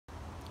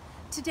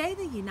Today,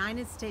 the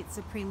United States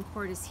Supreme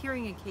Court is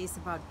hearing a case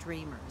about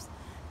dreamers.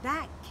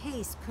 That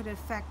case could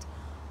affect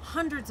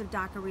hundreds of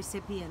DACA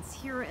recipients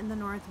here in the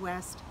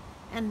Northwest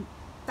and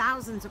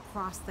thousands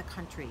across the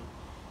country.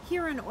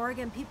 Here in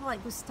Oregon, people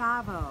like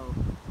Gustavo,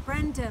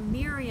 Brenda,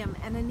 Miriam,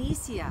 and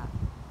Anicia.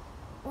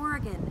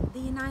 Oregon, the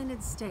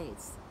United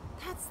States,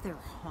 that's their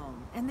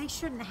home, and they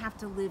shouldn't have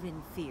to live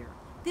in fear.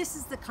 This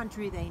is the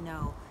country they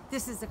know.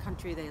 This is the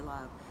country they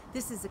love.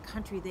 This is the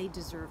country they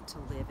deserve to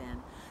live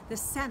in. The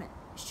Senate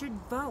should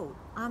vote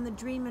on the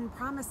Dream and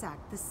Promise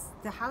Act.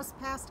 The House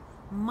passed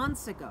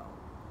months ago.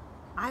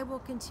 I will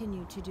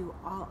continue to do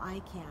all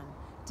I can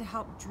to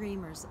help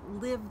dreamers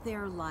live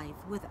their life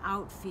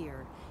without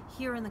fear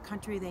here in the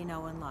country they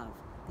know and love,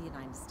 the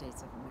United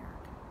States of America.